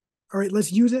 all right,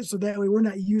 let's use it so that way we're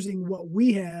not using what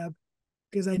we have,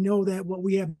 because I know that what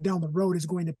we have down the road is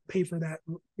going to pay for that,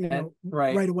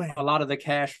 right away. A lot of the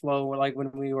cash flow, like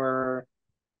when we were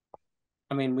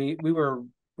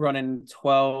running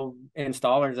 12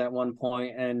 installers at one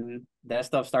point, and that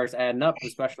stuff starts adding up,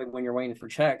 especially when you're waiting for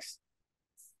checks.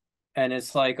 And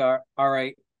it's like, all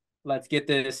right, let's get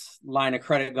this line of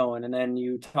credit going. And then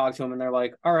you talk to them and they're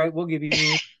like, all right, we'll give you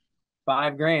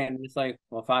 $5,000. And it's like,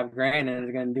 well, $5,000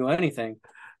 isn't going to do anything.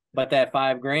 But that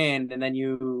 $5,000, and then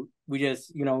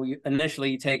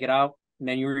initially you take it out and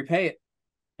then you repay it,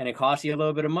 and it costs you a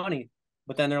little bit of money.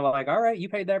 But then they're like, all right, you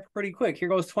paid that pretty quick. Here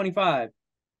goes 25.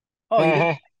 Oh, you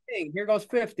did thing. Here goes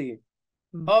 50.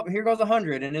 Oh, here goes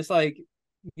 100. And it's like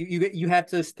you have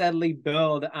to steadily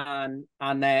build on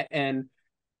that. And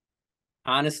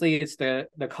honestly, it's the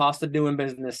cost of doing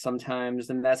business sometimes,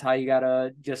 and that's how you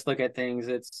gotta just look at things.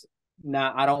 It's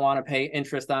not, I don't want to pay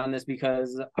interest on this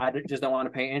because I just don't want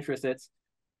to pay interest. It's,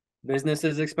 business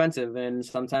is expensive, and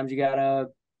sometimes you gotta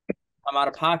come out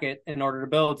of pocket in order to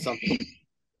build something.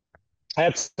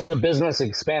 That's the business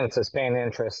expense, is paying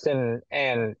interest,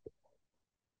 and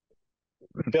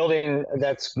building.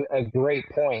 That's a great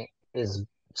point, is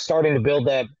starting to build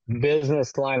that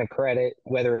business line of credit,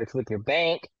 whether it's with your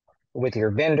bank, with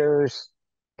your vendors.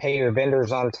 Pay your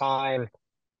vendors on time.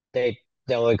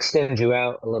 They'll extend you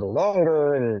out a little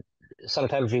longer, and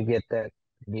sometimes you get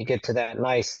to that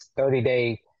nice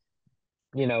 30-day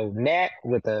net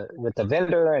with the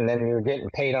vendor, and then you're getting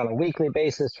paid on a weekly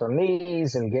basis from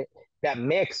these, and get that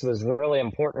mix was really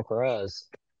important for us.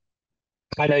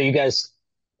 I know you guys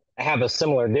have a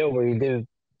similar deal where you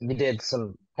did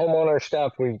some homeowner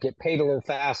stuff where you get paid a little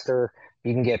faster,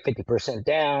 you can get 50%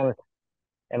 down.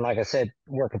 And like I said,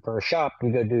 working for a shop,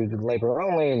 you go do labor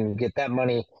only and you get that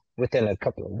money within a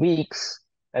couple of weeks,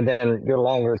 and then your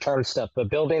longer term stuff.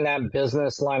 But building that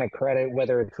business line of credit,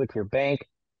 whether it's with your bank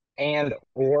and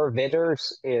or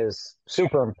vendors, is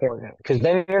super important, because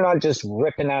then you're not just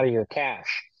ripping out of your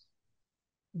cash.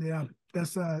 Yeah,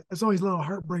 that's always a little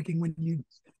heartbreaking when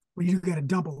you got to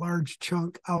dump a large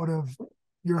chunk out of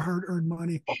your hard-earned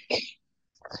money.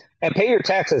 And pay your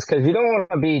taxes, because you don't want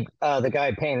to be the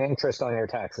guy paying interest on your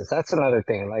taxes. That's another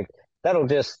thing. Like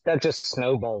that just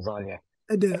snowballs on you.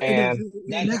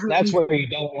 That's where you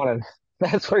don't want to.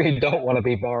 That's where you don't want to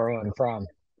be borrowing from.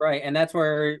 Right, and that's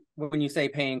where, when you say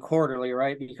paying quarterly,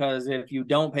 right? Because if you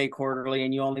don't pay quarterly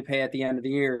and you only pay at the end of the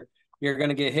year, you're going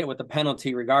to get hit with the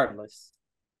penalty regardless.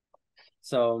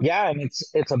 So yeah, and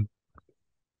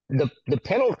the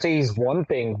penalties one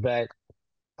thing, but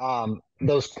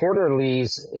those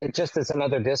quarterlies, it just is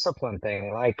another discipline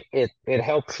thing. Like it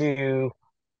helps you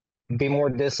be more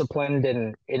disciplined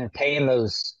in paying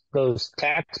those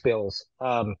tax bills.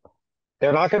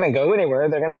 They're not going to go anywhere.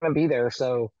 They're going to be there.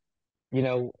 So,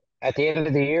 at the end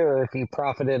of the year, if you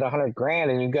profited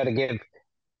 $100,000 and you've got to give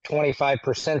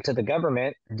 25% to the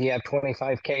government, do you have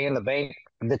 25K in the bank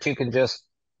that you can just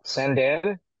send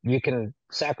in? You can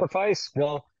sacrifice?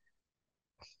 Well,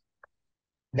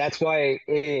 that's why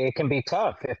it can be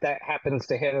tough if that happens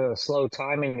to hit at a slow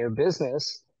time in your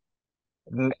business,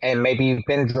 and maybe you've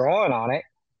been drawing on it,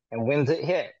 and when's it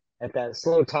hit at that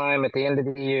slow time at the end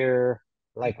of the year,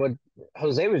 like what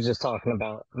Jose was just talking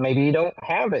about. Maybe you don't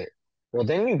have it. Well,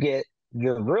 then you get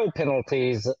your real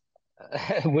penalties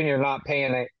when you're not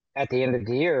paying it at the end of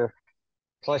the year.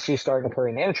 Plus, you start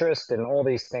incurring interest and all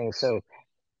these things. So,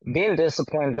 being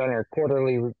disciplined on your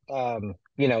quarterly,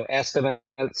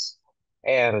 estimates.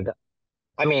 And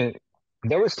I mean,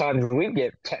 there was times we'd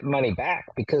get money back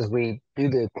because we do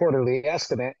the quarterly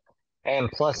estimate,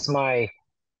 and plus my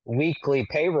weekly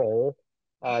payroll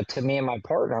to me and my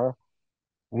partner,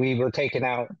 we were taking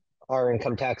out our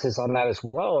income taxes on that as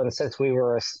well. And since we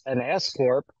were an S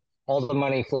corp, all the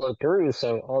money flowed through.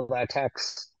 So all that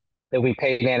tax that we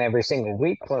paid in every single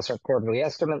week, plus our quarterly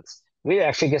estimates, we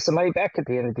actually get some money back at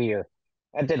the end of the year.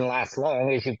 That didn't last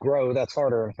long. As you grow, that's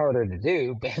harder and harder to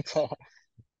do.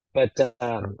 But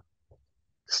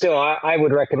still, I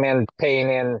would recommend paying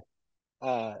in,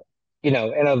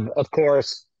 and of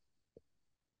course,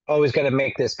 always got to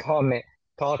make this comment: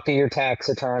 talk to your tax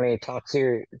attorney, talk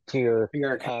to your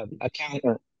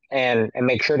accountant, and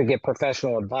make sure to get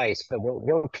professional advice. But what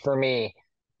worked for me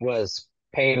was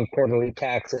paying quarterly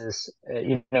taxes,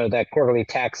 that quarterly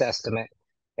tax estimate,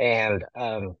 and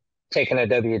taking a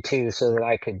W-2 so that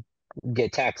I could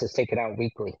get taxes taken out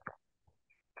weekly.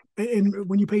 And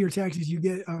when you pay your taxes, you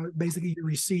get basically your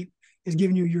receipt is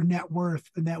giving you your net worth,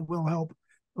 and that will help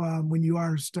when you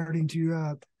are starting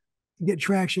to get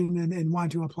traction and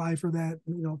want to apply for that,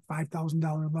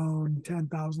 $5,000 loan,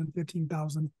 10,000,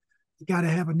 15,000. You got to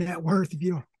have a net worth. If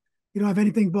you don't have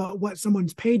anything but what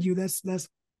someone's paid you, that's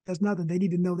nothing. They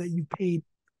need to know that you paid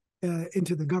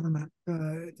into the government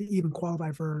to even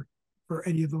qualify for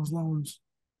any of those loans.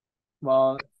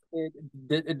 Well,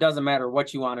 it doesn't matter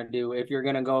what you want to do. If you're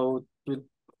going to go through,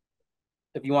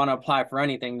 if you want to apply for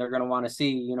anything, they're going to want to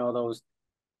see, those.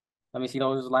 Let me see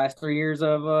those last 3 years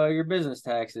of your business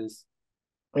taxes.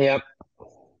 Yep.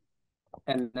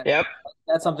 And yep,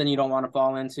 that's something you don't want to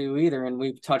fall into either. And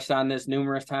we've touched on this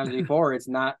numerous times before. It's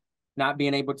not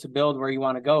being able to build where you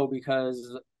want to go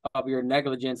because of your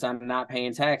negligence on not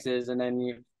paying taxes, and then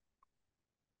you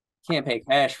can't pay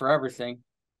cash for everything.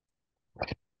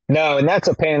 No, and that's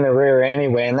a pain in the rear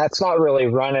anyway. And that's not really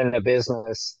running a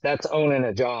business. That's owning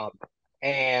a job.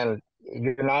 And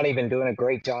you're not even doing a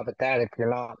great job at that if you're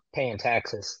not paying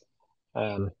taxes.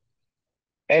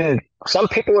 And some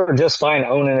people are just fine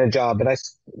owning a job, but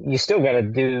you still got to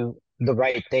do the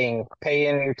right thing, pay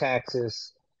in your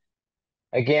taxes.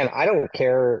 Again, I don't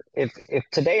care if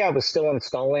today I was still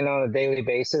installing on a daily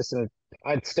basis, and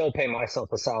I'd still pay myself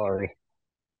a salary.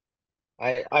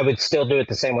 I would still do it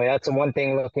the same way. That's the one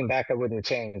thing looking back I wouldn't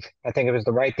change. I think it was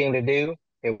the right thing to do.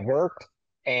 It worked,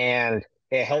 and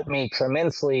it helped me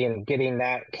tremendously in getting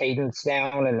that cadence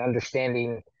down and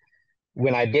understanding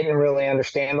when I didn't really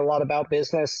understand a lot about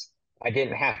business. I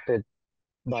didn't have to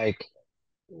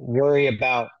worry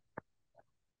about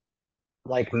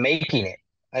making it.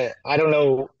 I don't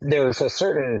know. There's a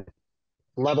certain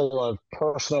level of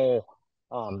personal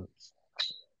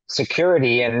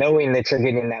security and knowing that you're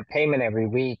getting that payment every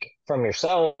week from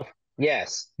yourself.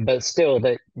 Yes, but still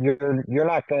that you're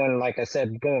not going, like I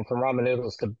said, going from ramen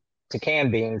noodles to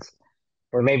canned beans,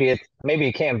 or maybe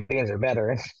canned beans are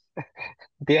better.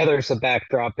 The other's a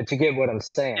backdrop, but you get what I'm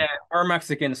saying. Yeah, we're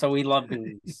Mexican, so we love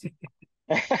beans.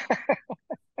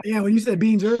 Yeah, when you said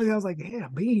beans earlier, I was like, yeah,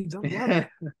 beans. I love it.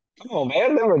 Oh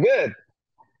man, they were good.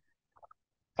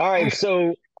 All right,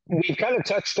 so we've kind of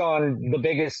touched on the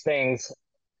biggest things,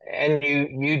 and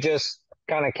you just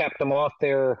kind of capped them off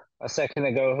there a second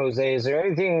ago, Jose. Is there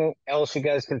anything else you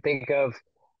guys can think of,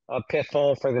 a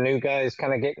pitfall for the new guys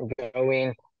kind of getting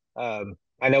going?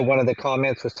 I know one of the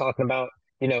comments was talking about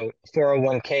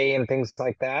 401k and things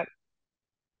like that.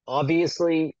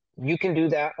 Obviously, you can do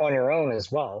that on your own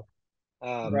as well.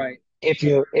 Right. If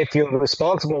you're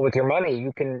responsible with your money,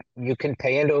 you can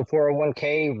pay into a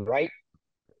 401k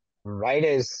right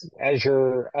as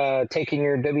you're taking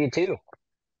your W-2.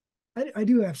 I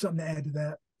do have something to add to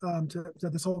that. To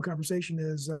this whole conversation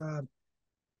is,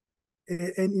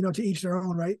 and to each their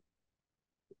own, right?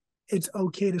 It's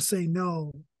okay to say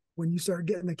no when you start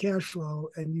getting the cash flow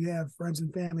and you have friends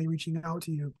and family reaching out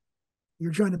to you.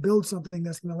 You're trying to build something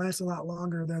that's going to last a lot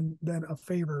longer than a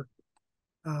favor.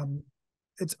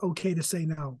 It's okay to say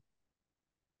no.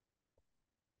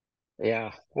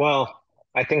 Yeah, well,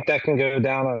 I think that can go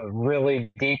down a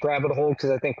really deep rabbit hole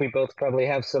because I think we both probably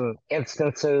have some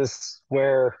instances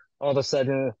where all of a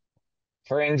sudden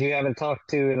friends you haven't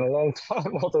talked to in a long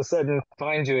time all of a sudden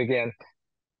find you again.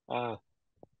 I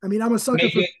mean, I'm a sucker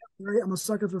for right? I'm a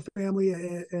sucker for family,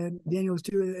 and Daniel is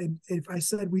too. And if I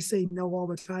said we say no all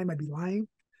the time, I'd be lying,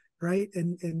 right?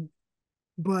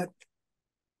 But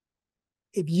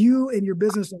if you and your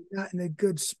business are not in a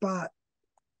good spot,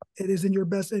 it is in your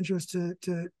best interest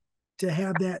to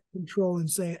have that control and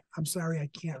say, I'm sorry, I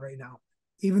can't right now,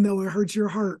 even though it hurts your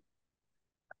heart.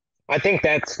 I think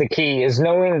that's the key, is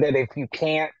knowing that if you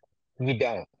can't, you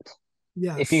don't.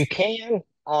 Yes. If you can,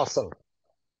 awesome.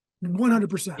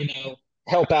 100%.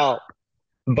 Help out.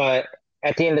 But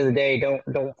at the end of the day,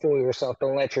 don't fool yourself.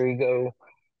 Don't let your ego,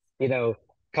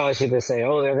 cause you to say,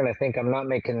 oh, they're going to think I'm not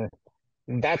making.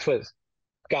 That's what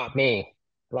got me.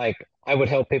 I would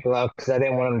help people out because I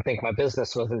didn't want them to think my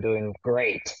business wasn't doing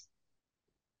great.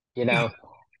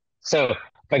 So if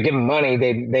I give them money,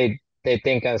 they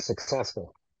think I was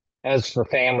successful. As for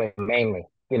family, mainly,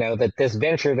 that this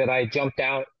venture that I jumped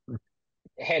out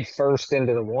head first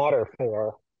into the water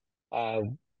for, I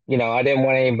didn't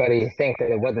want anybody to think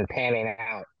that it wasn't panning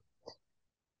out.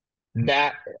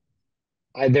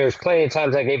 There's plenty of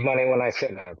times I gave money when I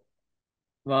shouldn't have.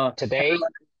 Well, today,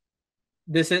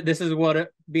 this is what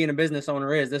being a business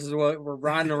owner is. This is what we're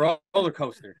riding a roller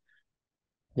coaster.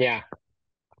 Yeah,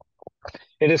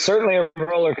 it is certainly a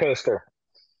roller coaster.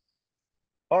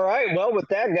 All right. Well, with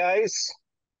that, guys,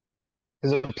 it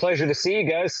was a pleasure to see you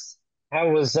guys. How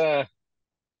was I'll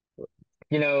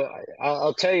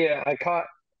tell you, I caught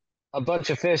a bunch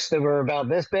of fish that were about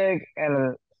this big,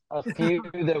 and a few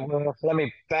that were. Let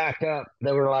me back up.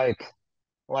 That were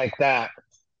like that.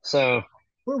 So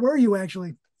Where were you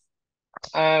actually?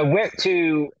 I went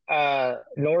to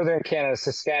northern Canada,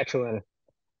 Saskatchewan,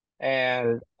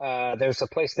 and there's a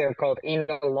place there called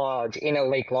Eno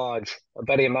Lake Lodge. A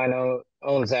buddy of mine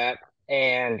owns that,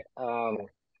 and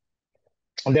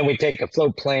then we take a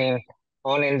float plane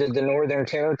on into the Northern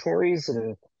Territories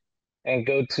and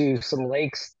go to some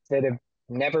lakes that have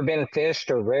never been fished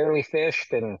or rarely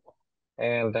fished and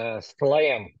fillet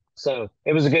them. So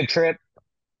it was a good trip,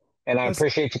 and I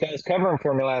appreciate you guys covering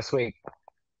for me last week.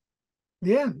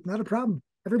 Yeah, not a problem.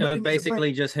 Everybody, it was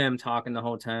basically just him talking the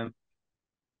whole time.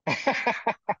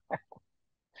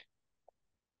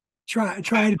 Try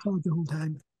to talk the whole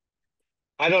time.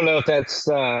 I don't know if that's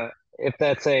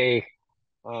a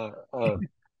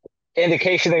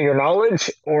indication of your knowledge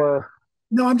or.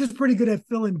 No, I'm just pretty good at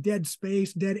filling dead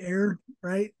space, dead air,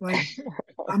 right? Like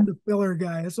I'm the filler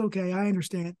guy. It's okay. I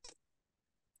understand.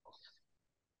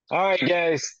 All right,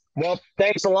 guys. Well,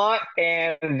 thanks a lot,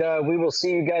 and we will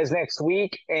see you guys next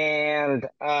week. And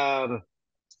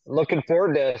looking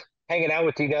forward to hanging out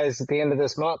with you guys at the end of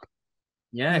this month.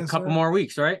 Yeah, yes, a couple more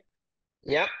weeks, right?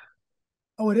 Yep.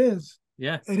 Oh, it is.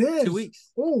 Yeah, it is 2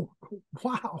 weeks. Oh,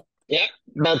 wow. Yep,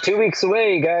 about 2 weeks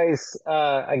away, guys.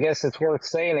 I guess it's worth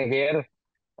saying again.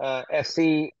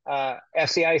 FCICA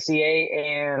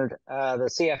and the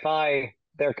CFI,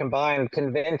 their combined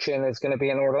convention is going to be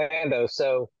in Orlando.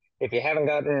 So if you haven't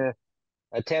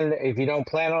if you don't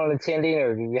plan on attending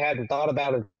or you hadn't thought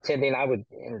about attending, I would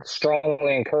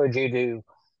strongly encourage you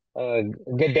to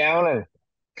get down and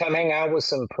come hang out with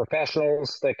some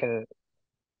professionals that can.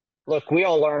 Look, we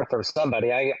all learn from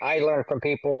somebody. I learn from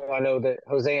people. I know that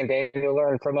Jose and Daniel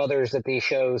learn from others at these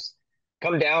shows.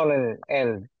 Come down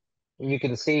and you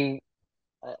can see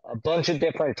a bunch of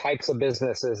different types of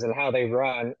businesses and how they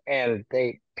run, and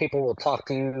people will talk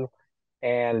to you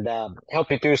and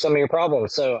help you through some of your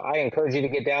problems. So I encourage you to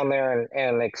get down there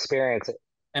and experience it.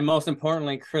 And most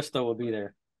importantly, Crystal will be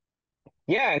there.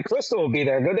 Yeah, and Crystal will be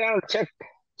there. Go down and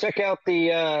check out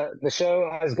the show.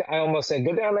 I almost said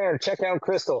go down there and check out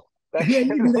Crystal. Yeah,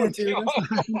 you can do that too.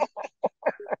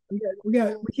 We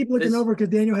keep looking over because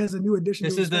Daniel has a new addition.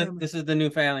 This is the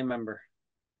new family member.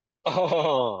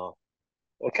 Oh,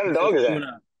 what kind of dog is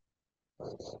that?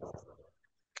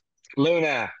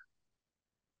 Luna.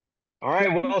 All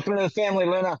right, welcome to the family,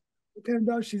 Luna. What kind of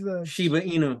dog? She's a Shiba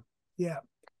Inu. Yeah.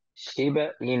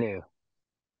 Shiba Inu.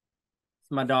 It's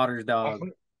my daughter's dog.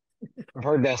 I've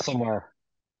heard that somewhere.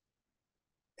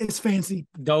 It's fancy.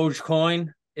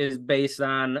 Dogecoin is based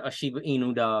on a Shiba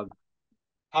Inu dog.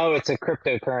 Oh, it's a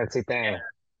cryptocurrency thing.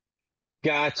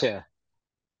 Gotcha.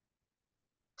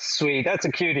 Sweet. That's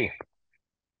a cutie.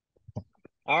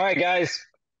 All right, guys.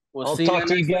 I'll talk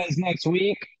to you guys next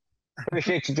week.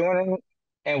 Appreciate you joining,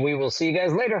 and we will see you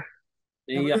guys later.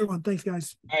 Have a good one. Thanks,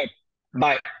 guys. All right.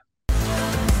 Bye.